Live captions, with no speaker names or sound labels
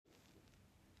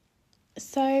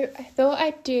So I thought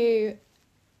I'd do,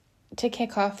 to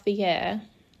kick off the year,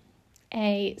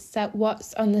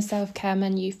 what's on the self-care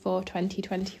menu for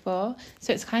 2024.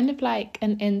 So it's kind of like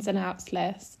an ins and outs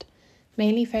list,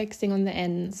 mainly focusing on the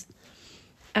ins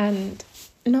and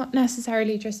not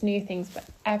necessarily just new things, but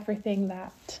everything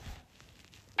that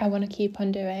I want to keep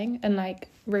on doing and like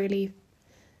really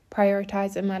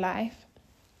prioritize in my life.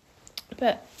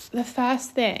 But the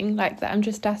first thing like that I'm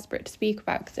just desperate to speak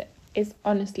about, because it is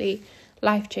honestly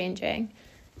life-changing,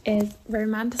 is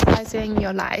romanticizing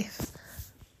your life,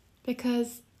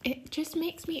 because it just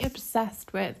makes me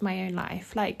obsessed with my own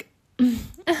life. Like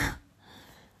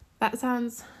that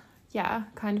sounds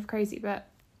kind of crazy, but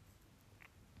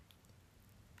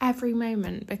every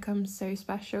moment becomes so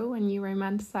special when you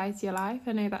romanticize your life.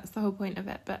 I know that's the whole point of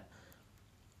it, but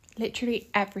literally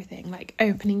everything, like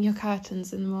opening your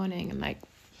curtains in the morning and like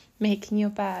making your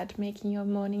bed, making your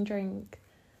morning drink,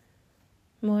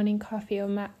 morning coffee or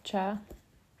matcha,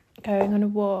 going on a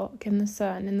walk in the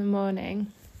sun in the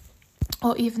morning,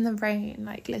 or even the rain,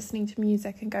 like listening to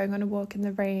music and going on a walk in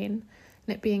the rain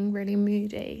and it being really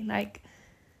moody. Like,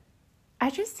 I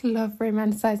just love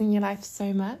romanticizing your life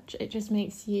so much. It just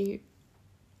makes you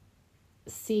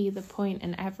see the point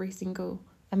in every single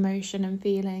emotion and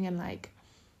feeling, and like,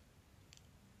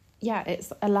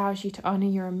 it allows you to honor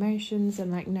your emotions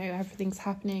and like know everything's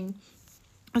happening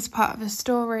as part of a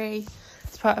story,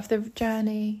 as part of the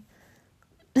journey.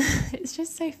 It's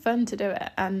just so fun to do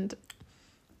it, and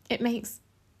it makes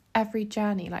every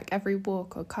journey, like every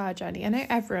walk or car journey, I know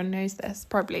everyone knows this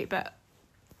probably, but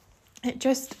it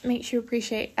just makes you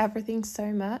appreciate everything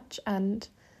so much. And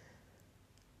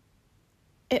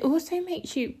it also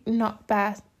makes you not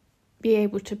be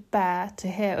able to bear to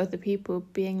hear other people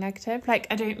being negative. Like,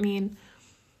 I don't mean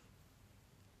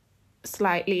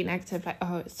slightly negative, like,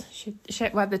 oh, it's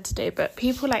shit weather today, but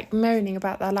people like moaning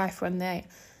about their life when they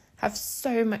have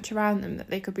so much around them that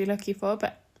they could be lucky for.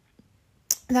 But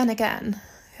then again,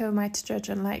 who am I to judge?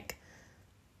 And like,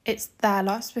 it's their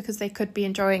loss, because they could be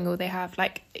enjoying all they have.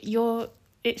 Like,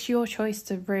 it's your choice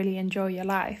to really enjoy your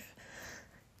life.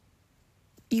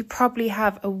 You probably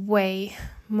have a way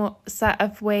more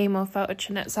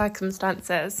fortunate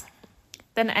circumstances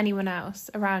than anyone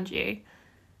else around you,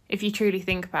 if you truly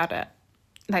think about it.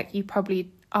 Like, you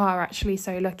probably are actually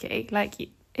so lucky. Like,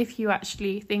 if you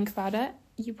actually think about it,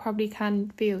 you probably can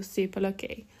feel super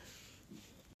lucky.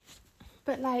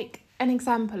 But like, an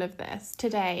example of this,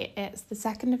 today it's the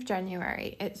 2nd of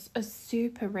January. It's a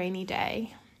super rainy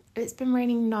day. It's been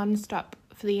raining non-stop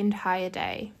for the entire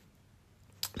day,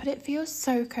 but it feels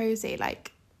so cozy.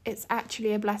 Like, it's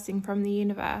actually a blessing from the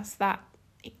universe, that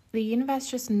the universe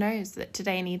just knows that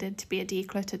today needed to be a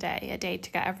declutter day, a day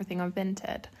to get everything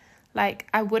unvinted. Like,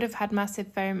 I would have had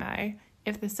massive FOMO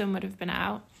if the sun would have been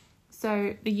out.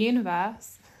 So the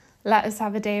universe let us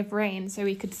have a day of rain so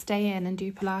we could stay in and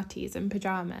do Pilates in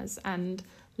pyjamas and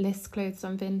list clothes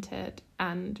unvinted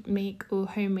and make all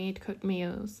homemade cooked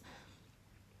meals.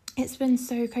 It's been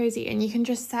so cozy, and you can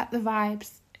just set the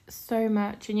vibes so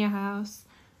much in your house.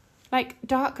 Like,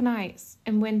 dark nights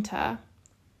in winter,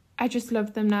 I just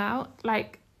love them now.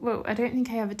 Like, well, I don't think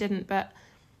I ever didn't, but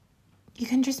you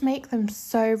can just make them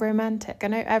so romantic. I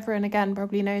know everyone, again,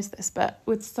 probably knows this, but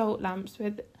with salt lamps,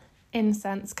 with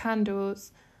incense,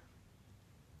 candles,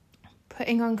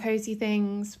 putting on cozy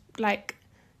things like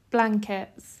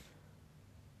blankets,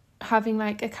 having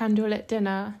like a candlelit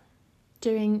dinner,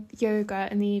 doing yoga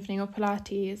in the evening or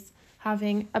Pilates,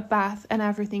 having a bath and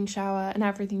everything shower and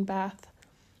everything bath,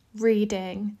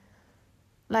 reading.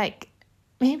 Like,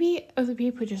 maybe other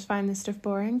people just find this stuff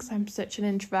boring because I'm such an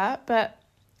introvert, but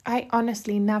I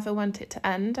honestly never want it to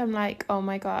end. I'm like, oh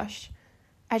my gosh,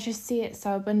 I just see it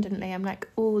so abundantly. I'm like,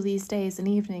 all these days and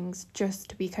evenings just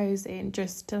to be cozy and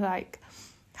just to like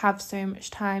have so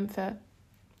much time for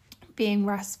being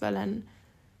restful. And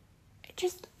it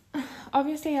just,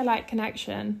 obviously I like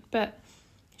connection, but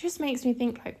it just makes me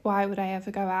think, like, why would I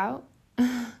ever go out?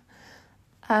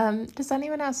 Does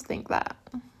anyone else think that?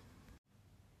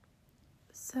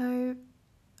 So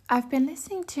I've been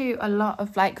listening to a lot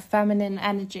of like feminine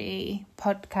energy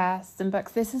podcasts and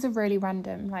books. This is a really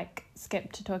random like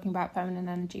skip to talking about feminine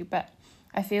energy, but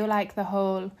I feel like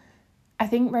I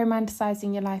think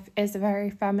romanticizing your life is a very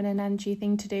feminine energy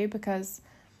thing to do, because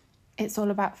it's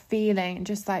all about feeling and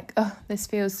just like, oh, this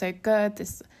feels so good,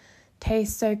 this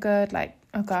tastes so good. Like,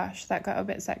 oh gosh, that got a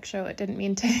bit sexual. It didn't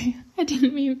mean to. I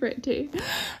didn't mean for it to.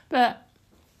 But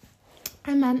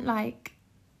I meant like,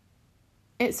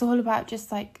 it's all about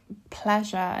just like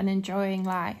pleasure and enjoying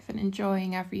life and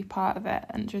enjoying every part of it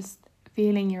and just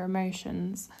feeling your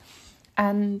emotions.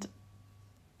 And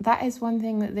that is one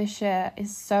thing that this year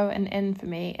is so an in for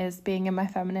me, is being in my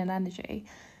feminine energy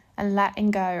and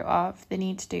letting go of the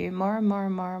need to do more and more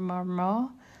and more and more and more.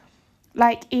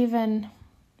 Like, even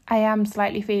I am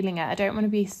slightly feeling it. I don't want to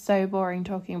be so boring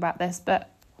talking about this, but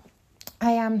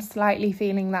I am slightly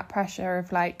feeling that pressure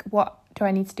of like, what do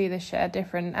I need to do this year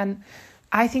different? And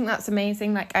I think that's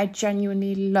amazing. Like, I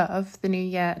genuinely love the new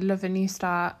year, love a new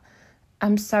start.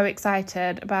 I'm so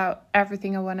excited about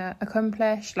everything I want to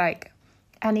accomplish. Like,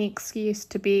 any excuse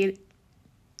to be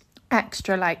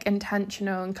extra like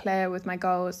intentional and clear with my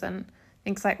goals and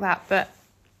things like that. But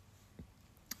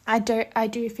I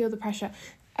do feel the pressure.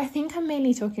 I think I'm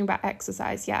mainly talking about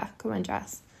exercise. Yeah, come on,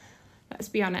 Jess. Let's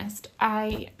be honest.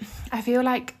 I feel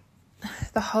like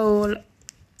the whole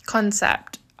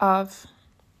concept of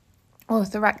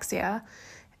orthorexia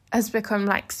has become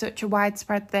like such a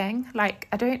widespread thing. Like,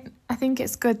 I think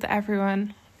it's good that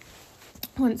everyone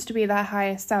wants to be their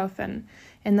highest self and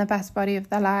in the best body of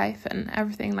their life and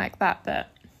everything like that. But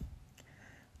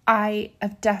I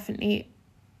have definitely,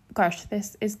 gosh,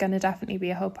 this is going to definitely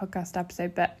be a whole podcast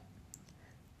episode, but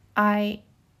I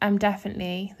am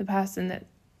definitely the person that,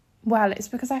 well, it's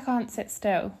because I can't sit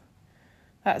still.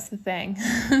 That's the thing.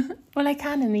 Well, I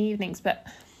can in the evenings, but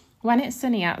when it's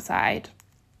sunny outside,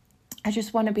 I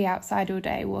just want to be outside all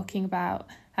day, walking about.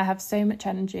 I have so much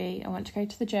energy. I want to go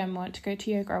to the gym. I want to go to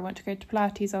yoga. I want to go to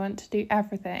Pilates. I want to do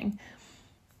everything.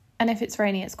 And if it's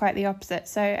rainy, it's quite the opposite.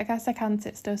 So I guess I can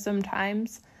sit still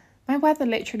sometimes. My weather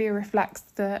literally reflects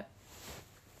the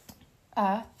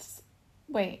Earth's...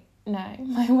 Wait, no.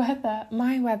 My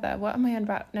weather. What am I on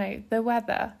about? No, the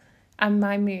weather and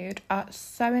my mood are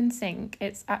so in sync.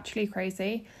 It's actually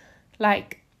crazy.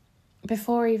 Like,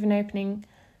 before even opening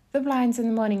the blinds in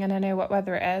the morning and I know what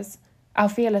weather it is, I'll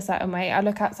feel a certain way. I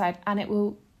look outside and it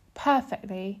will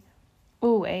perfectly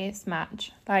always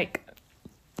match. Like,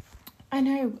 I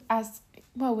know, as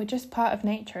well, we're just part of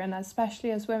nature, and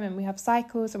especially as women, we have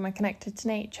cycles and we're connected to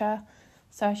nature.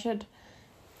 So I should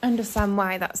understand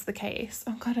why that's the case.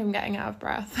 Oh God, I'm getting out of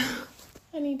breath.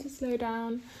 I need to slow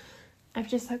down.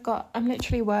 I'm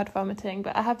literally word vomiting,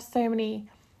 but I have so many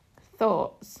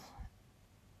thoughts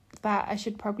that I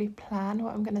should probably plan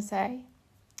what I'm going to say.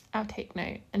 I'll take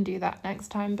note and do that next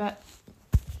time. But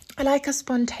I like a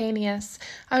spontaneous,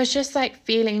 I was just like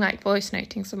feeling like voice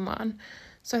noting someone.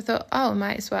 So I thought, oh,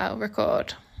 might as well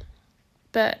record.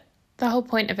 But the whole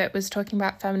point of it was talking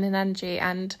about feminine energy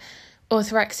and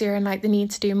orthorexia and like the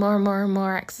need to do more and more and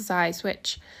more exercise,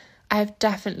 which I've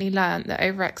definitely learned that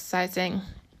over-exercising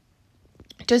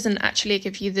doesn't actually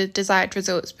give you the desired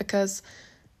results, because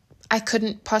I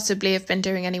couldn't possibly have been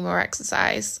doing any more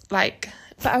exercise. But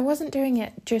I wasn't doing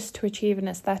it just to achieve an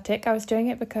aesthetic. I was doing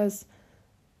it because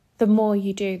the more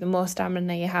you do, the more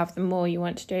stamina you have, the more you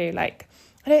want to do. Like,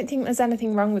 I don't think there's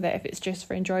anything wrong with it if it's just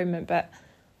for enjoyment, but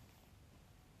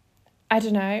I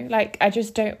don't know. Like, I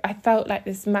felt like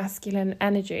this masculine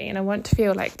energy, and I want to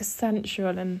feel like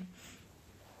sensual and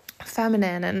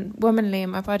feminine and womanly in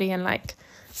my body, and like,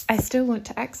 I still want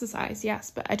to exercise,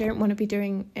 yes, but I don't want to be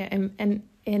doing it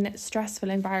in stressful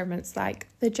environments like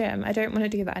the gym. I don't want to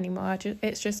do that anymore.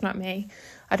 It's just not me.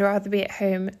 I'd rather be at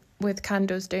home with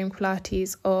candles doing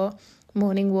Pilates or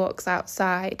morning walks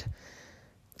outside.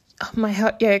 My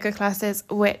hot yoga classes,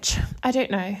 which I don't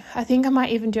know. I think I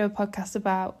might even do a podcast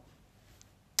about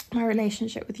my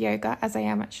relationship with yoga, as I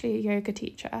am actually a yoga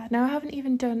teacher. Now, I haven't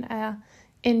even done an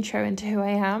intro into who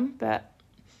I am, but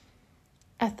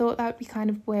I thought that would be kind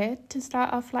of weird to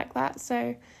start off like that. So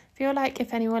I feel like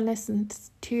if anyone listens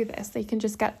to this, they can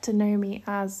just get to know me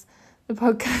as the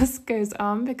podcast goes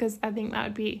on, because I think that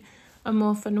would be a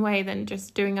more fun way than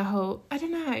just doing a whole, I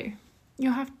don't know.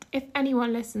 If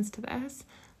anyone listens to this,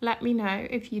 let me know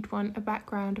if you'd want a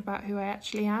background about who I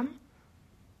actually am.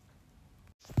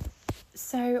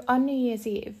 So on New Year's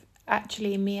Eve,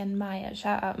 actually, me and Maya,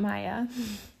 shout out Maya,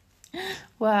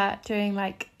 were doing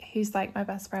like, who's like my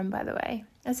best friend, by the way.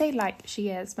 I say like, she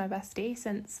is my bestie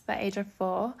since the age of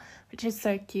 4, which is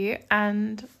so cute.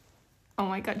 And oh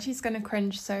my God, she's going to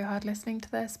cringe so hard listening to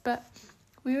this. But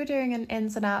we were doing an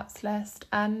ins and outs list,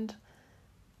 and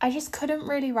I just couldn't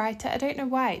really write it. I don't know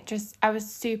why. I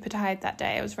was super tired that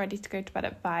day. I was ready to go to bed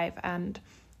at 5, and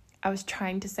I was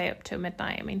trying to stay up till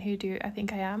midnight. I mean, who do I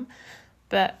think I am?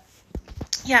 But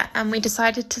yeah, and we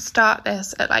decided to start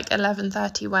this at like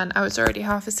 11:30 when I was already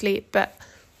half asleep. But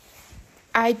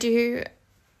I do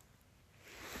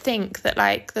think that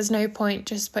like there's no point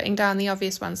just putting down the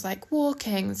obvious ones like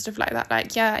walking and stuff like that.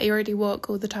 Like, yeah, I already walk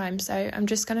all the time, so I'm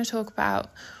just going to talk about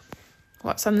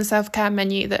what's on the self-care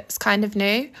menu that's kind of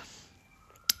new.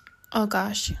 Oh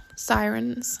gosh,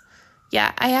 sirens.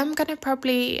 Yeah, I am going to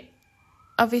probably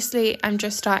obviously I'm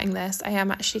just starting this. I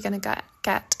am actually going to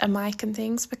get a mic and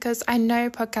things, because I know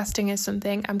podcasting is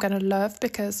something I'm going to love,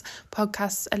 because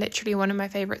podcasts are literally one of my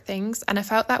favourite things. And I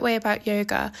felt that way about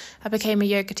yoga. I became a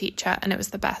yoga teacher and it was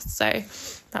the best. So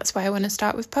that's why I want to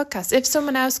start with podcasts. If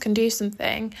someone else can do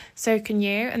something, so can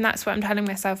you. And that's what I'm telling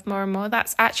myself more and more.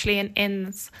 That's actually an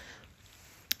ins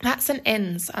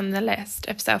on the list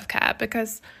of self-care,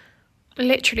 because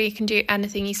literally you can do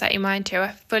anything you set your mind to.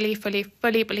 I fully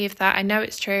believe that. I know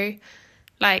it's true.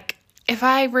 Like, if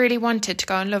I really wanted to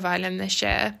go on Love Island this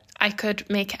year, I could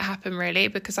make it happen, really,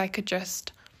 because I could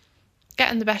just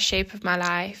get in the best shape of my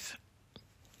life,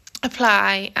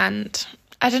 apply, and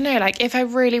I don't know, like, if I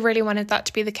really wanted that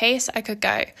to be the case, I could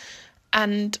go.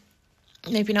 And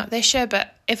maybe not this year,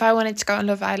 but if I wanted to go on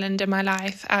Love Island in my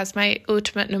life as my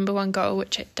ultimate number one goal,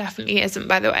 which it definitely isn't,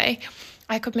 by the way,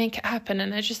 I could make it happen.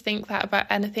 And I just think that about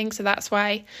anything. So that's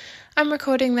why I'm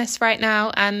recording this right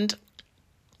now. And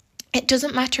it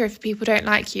doesn't matter if people don't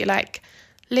like you. Like,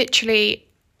 literally,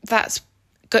 that's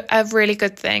a really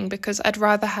good thing, because I'd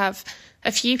rather have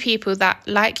a few people that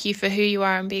like you for who you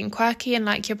are and being quirky and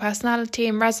like your personality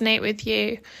and resonate with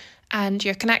you and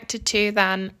you're connected to,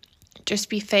 than just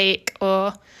be fake.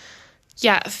 Or,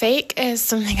 yeah, fake is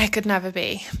something I could never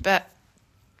be. But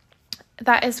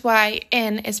that is why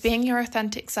in is being your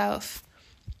authentic self,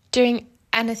 doing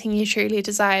anything you truly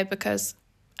desire, because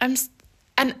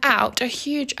a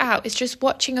huge out is just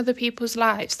watching other people's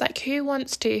lives. Like, who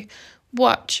wants to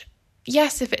watch?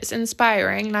 Yes, if it's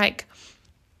inspiring, like,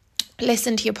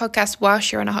 listen to your podcast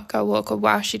whilst you're on a hot girl walk or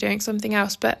whilst you're doing something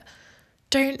else, but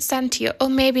don't center your, or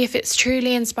maybe if it's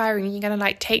truly inspiring, you're going to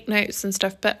like take notes and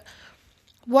stuff, but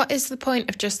what is the point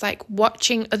of just like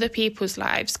watching other people's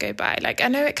lives go by? Like, I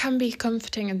know it can be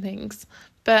comforting and things,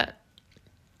 but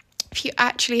if you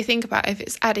actually think about if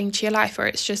it's adding to your life, or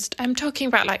it's just, I'm talking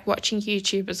about like watching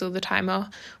YouTubers all the time or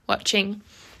watching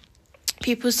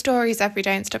people's stories every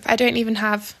day and stuff. I don't even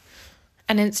have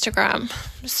an Instagram,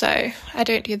 so I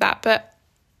don't do that, but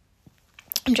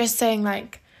I'm just saying,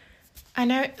 like, I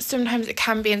know sometimes it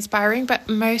can be inspiring, but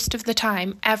most of the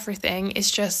time, everything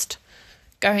is just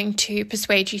going to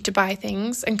persuade you to buy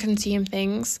things and consume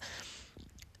things.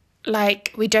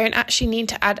 Like, we don't actually need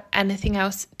to add anything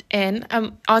else in.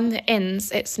 On the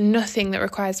ins, it's nothing that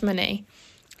requires money.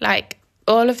 Like,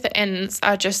 all of the ins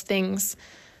are just things.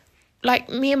 Like,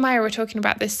 me and Maya were talking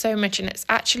about this so much, and it's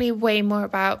actually way more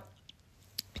about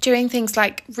doing things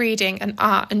like reading and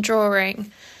art and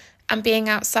drawing and being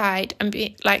outside and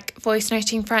be like voice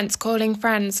noting friends, calling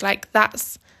friends. Like,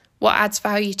 that's what adds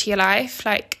value to your life.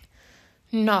 Like,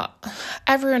 not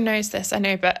everyone knows this, I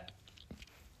know, but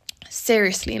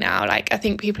seriously now, like, I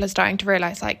think people are starting to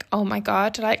realize, like, oh my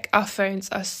god, like, our phones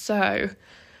are so,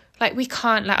 like, we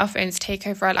can't let our phones take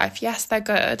over our life. Yes,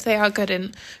 they are good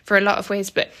in for a lot of ways,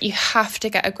 but you have to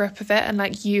get a grip of it, and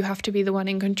like, you have to be the one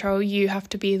in control. You have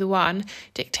to be the one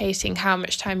dictating how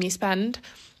much time you spend.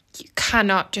 You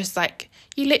cannot just, like,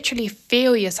 you literally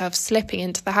feel yourself slipping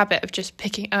into the habit of just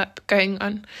picking up, going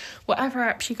on whatever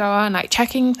apps you go on, like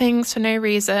checking things for no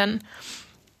reason.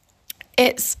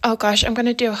 It's, oh gosh, I'm going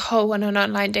to do a whole one on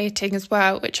online dating as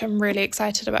well, which I'm really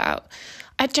excited about.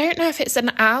 I don't know if it's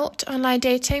an out, online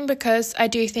dating, because I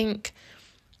do think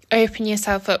open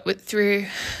yourself up through,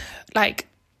 like,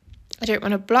 I don't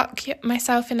want to block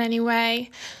myself in any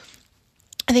way.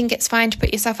 I think it's fine to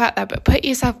put yourself out there, but put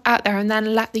yourself out there and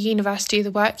then let the universe do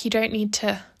the work. You don't need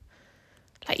to,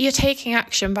 like, you're taking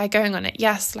action by going on it.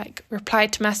 Yes, like, reply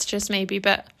to messages maybe,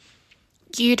 but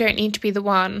you don't need to be the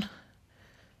one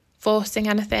forcing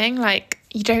anything. Like,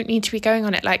 you don't need to be going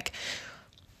on it. Like,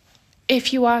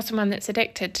 if you are someone that's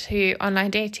addicted to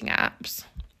online dating apps,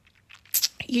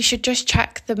 you should just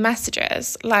check the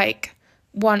messages like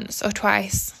once or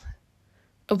twice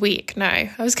a week. No,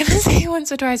 I was going to say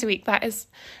once or twice a week. That is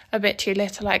a bit too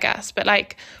little, I guess. But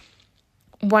like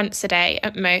once a day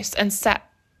at most, and set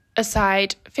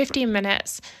aside 15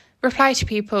 minutes, reply to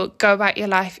people, go about your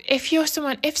life. If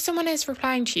someone is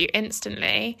replying to you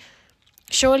instantly,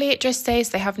 surely it just says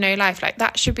they have no life. Like,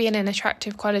 that should be an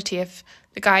attractive quality if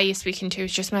the guy you're speaking to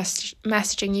is just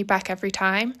messaging you back every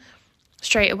time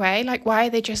straight away. Like, why are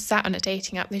they just sat on a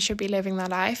dating app? They should be living their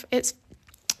life.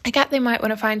 I get they might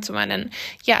want to find someone, and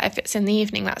yeah, if it's in the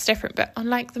evening, that's different. But on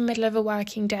like the middle of a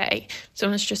working day,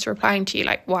 someone's just replying to you,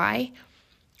 like, why?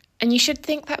 And you should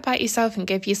think that about yourself and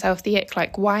give yourself the ick,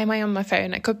 like, why am I on my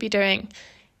phone? I could be doing,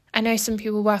 I know some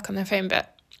people work on their phone,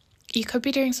 but you could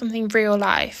be doing something real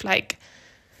life. Like,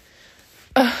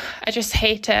 I just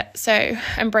hate it. So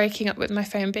I'm breaking up with my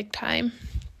phone big time.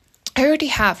 I already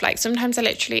have, like, sometimes I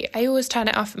always turn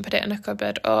it off and put it in a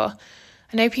cupboard, or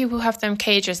I know people have them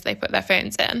cages they put their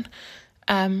phones in,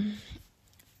 And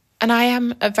I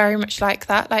am very much like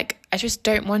that. Like, I just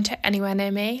don't want it anywhere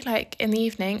near me. Like, in the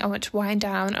evening, I want to wind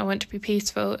down. I want to be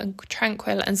peaceful and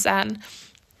tranquil and zen.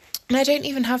 And I don't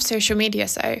even have social media,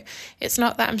 so it's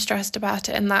not that I'm stressed about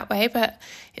it in that way, but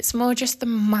it's more just the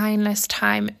mindless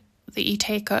time that you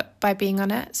take up by being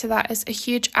on it. So that is a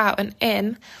huge out and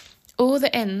in. All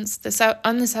the ins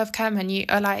on the self-care menu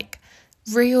are like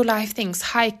real life things,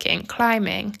 hiking,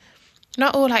 climbing,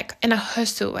 not all like in a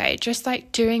hustle way, just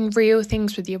like doing real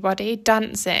things with your body,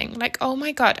 dancing. Like, oh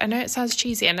my God, I know it sounds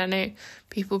cheesy and I know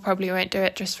people probably won't do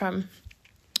it just from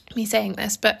me saying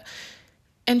this, but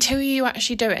until you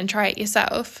actually do it and try it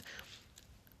yourself,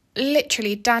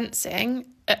 literally dancing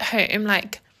at home,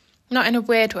 like not in a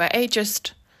weird way,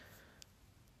 just,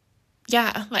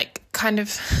 yeah, like kind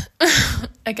of,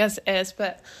 I guess it is,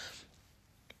 but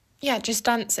yeah, just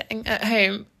dancing at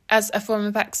home as a form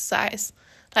of exercise,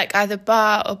 like either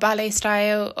bar or ballet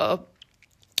style or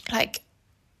like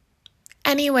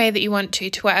any way that you want to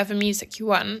whatever music you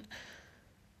want.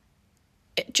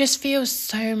 It just feels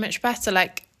so much better.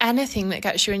 Like anything that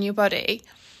gets you in your body.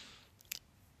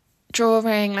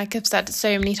 Drawing, like I've said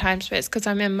so many times, but it's because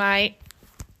I'm in my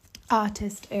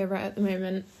artist era at the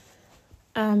moment.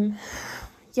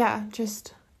 Yeah,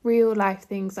 just real life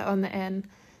things that are on the in.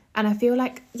 And I feel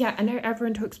like, yeah, I know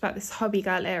everyone talks about this hobby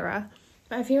girl era,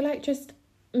 but I feel like just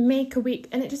make a week,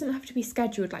 and it doesn't have to be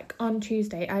scheduled, like on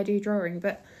Tuesday I do drawing,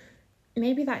 but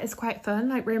maybe that is quite fun,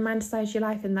 like romanticize your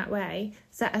life in that way.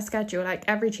 Set a schedule, like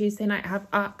every Tuesday night I have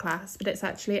art class, but it's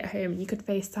actually at home. You could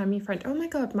FaceTime your friend. Oh my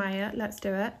God, Maya, let's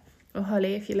do it. Or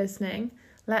Holly, if you're listening,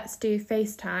 let's do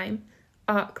FaceTime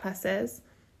art classes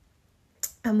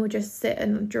and we'll just sit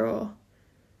and draw.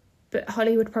 But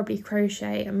Holly would probably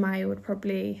crochet and Maya would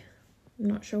probably, I'm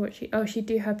not sure what she'd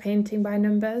do her painting by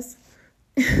numbers.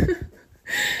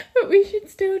 But we should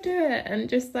still do it and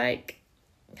just like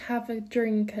have a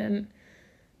drink, and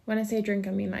when I say drink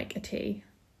I mean like a tea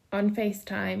on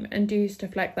FaceTime and do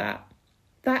stuff like that.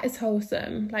 That is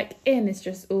wholesome. Like in is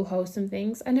just all wholesome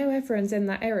things. I know everyone's in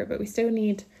that era, but we still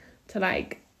need to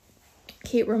like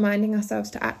keep reminding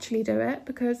ourselves to actually do it,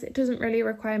 because it doesn't really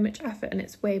require much effort and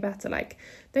it's way better. Like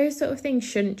those sort of things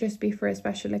shouldn't just be for a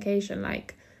special occasion.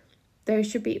 Like those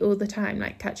should be all the time,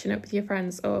 like catching up with your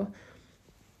friends. Or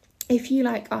if you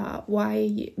like art,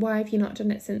 why have you not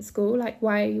done it since school? Like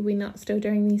why are we not still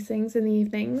doing these things in the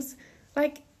evenings?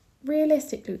 Like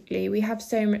realistically, we have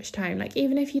so much time. Like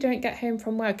even if you don't get home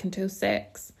from work until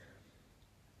 6,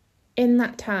 in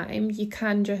that time you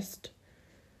can just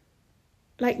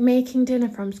like making dinner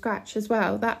from scratch as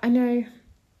well. That I know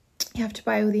you have to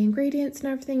buy all the ingredients and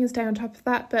everything is down on top of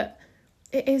that, but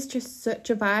it is just such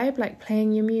a vibe. Like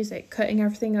playing your music, cutting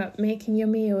everything up, making your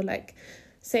meal, like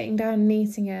sitting down and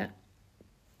eating it,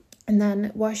 and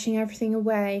then washing everything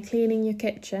away, cleaning your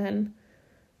kitchen,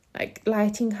 like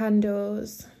lighting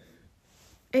candles.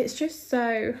 It's just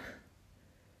so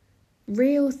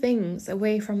real things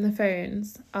away from the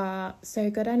phones are so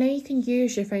good. I know you can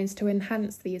use your phones to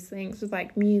enhance these things with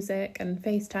like music and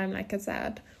FaceTime, like I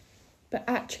said, but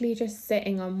actually just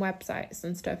sitting on websites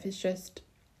and stuff is just,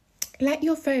 let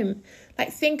your phone,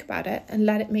 like think about it and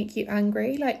let it make you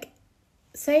angry. Like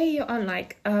say you're on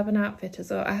like Urban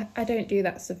Outfitters, or I don't do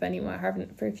that stuff anymore. I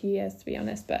haven't for a few years, to be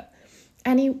honest, but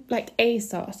any like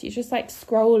ASOS, you're just like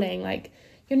scrolling, like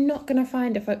you're not going to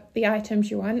find the items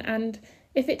you want. And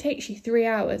if it takes you 3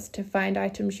 hours to find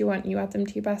items you want, you add them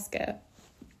to your basket,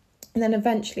 and then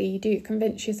eventually you do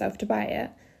convince yourself to buy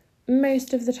it,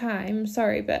 most of the time,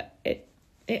 sorry, but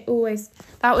it always,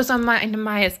 that was on mine and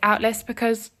Maya's out list,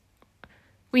 because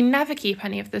we never keep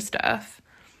any of the stuff.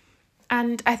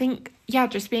 And I think, yeah,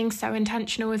 just being so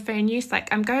intentional with phone use,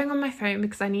 like I'm going on my phone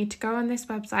because I need to go on this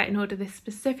website and order this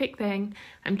specific thing.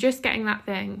 I'm just getting that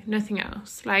thing, nothing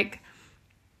else. Like,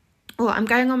 or I'm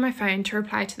going on my phone to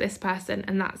reply to this person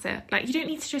and that's it. Like you don't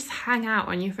need to just hang out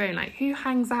on your phone. Like who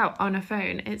hangs out on a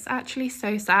phone? It's actually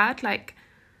so sad. Like,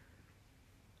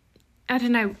 I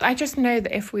don't know. I just know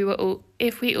that if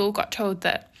we all got told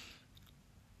that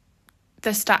the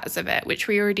stats of it, which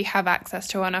we already have access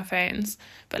to on our phones,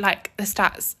 but like the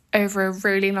stats over a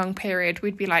really long period,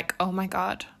 we'd be like, oh my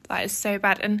God, that is so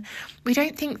bad. And we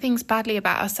don't think things badly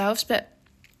about ourselves, but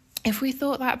if we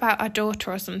thought that about our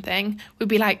daughter or something, we'd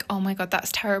be like, oh my God,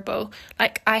 that's terrible.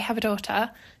 Like I have a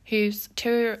daughter who's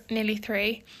 2, nearly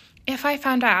 3. If I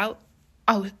found out,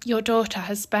 oh, your daughter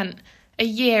has spent a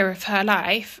year of her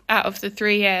life out of the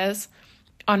 3 years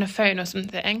on a phone or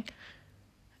something,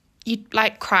 you'd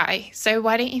like cry. So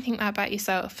why don't you think that about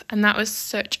yourself? And that was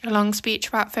such a long speech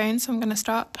about phones, so I'm going to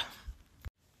stop.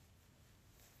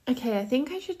 Okay, I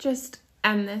think I should just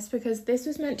end this because this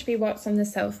was meant to be what's on the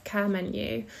self-care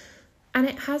menu, and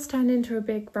it has turned into a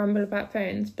big ramble about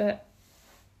phones, but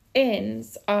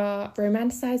ins are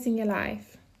romanticising your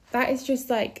life. That is just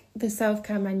like the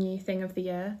self-care menu thing of the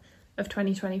year of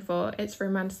 2024. It's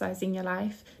romanticising your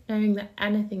life, knowing that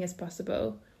anything is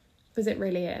possible, because it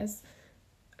really is.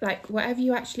 Like, whatever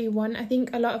you actually want, I think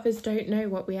a lot of us don't know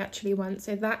what we actually want.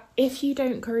 So that if you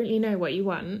don't currently know what you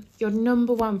want, your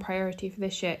number one priority for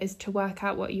this year is to work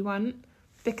out what you want.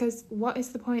 Because what is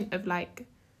the point of, like,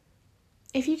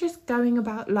 if you're just going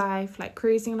about life, like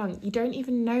cruising along, you don't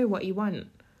even know what you want.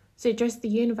 So just the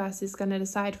universe is going to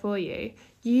decide for you.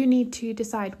 You need to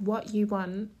decide what you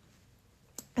want,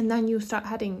 and then you'll start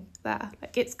heading there.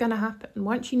 Like, it's going to happen.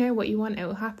 Once you know what you want, it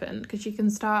will happen, because you can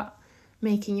start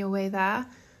making your way there.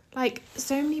 Like,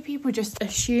 so many people just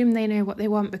assume they know what they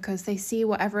want because they see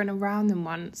what everyone around them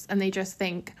wants, and they just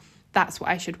think, that's what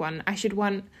I should want. I should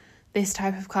want this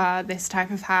type of car, this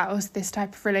type of house, this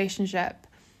type of relationship,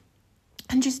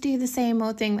 and just do the same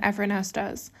old thing that everyone else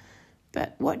does.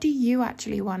 But what do you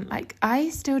actually want? Like, I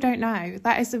still don't know.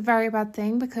 That is a very bad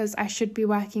thing, because I should be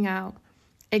working out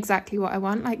exactly what I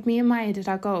want. Like, me and Maya did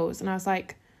our goals, and I was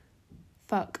like,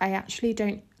 fuck, I actually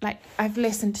don't, like, I've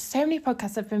listened to so many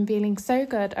podcasts, I've been feeling so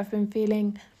good, I've been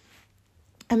feeling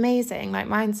amazing, like,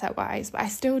 mindset-wise, but I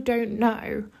still don't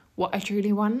know what I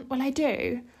truly want. Well, I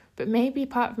do, but maybe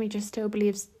part of me just still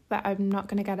believes that I'm not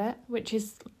going to get it, which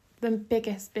is the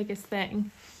biggest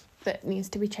thing that needs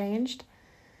to be changed.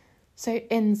 So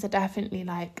ins are definitely,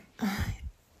 like,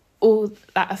 all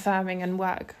that affirming and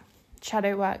work,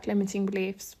 shadow work, limiting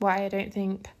beliefs, why I don't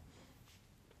think,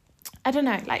 I don't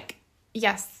know, like,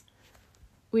 yes,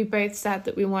 we both said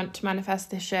that we want to manifest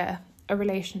this year a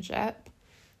relationship,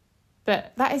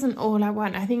 but that isn't all I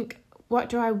want. I think, what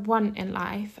do I want in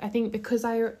life? I think because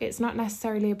it's not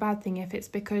necessarily a bad thing if it's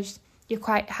because you're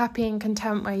quite happy and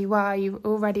content where you are, you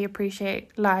already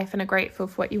appreciate life and are grateful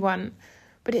for what you want.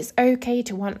 But it's okay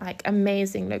to want, like,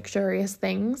 amazing, luxurious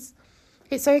things.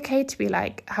 It's okay to be,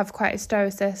 like, have quite a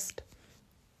stoicist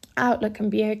outlook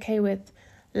and be okay with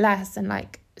less and,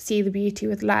 like, see the beauty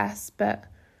with less. But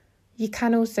you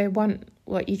can also want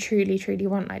what you truly, truly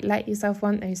want. Like, let yourself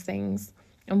want those things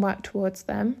and work towards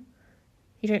them.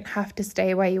 You don't have to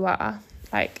stay where you are.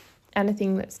 Like,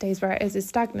 anything that stays where it is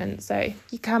stagnant. So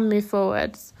you can move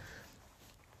forwards.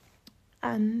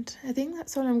 And I think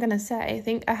that's all I'm going to say. I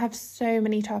think I have so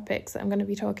many topics that I'm going to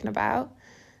be talking about.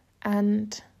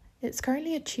 And it's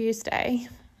currently a Tuesday.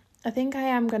 I think I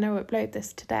am going to upload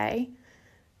this today.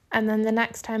 And then the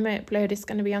next time I upload is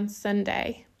going to be on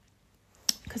Sunday.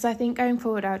 Because I think going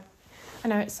forward, I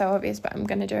know it's so obvious, but I'm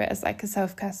going to do it as, like, a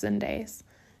self-care Sundays.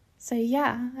 So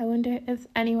yeah, I wonder if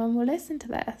anyone will listen to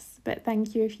this. But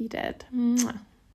thank you if you did. Mwah.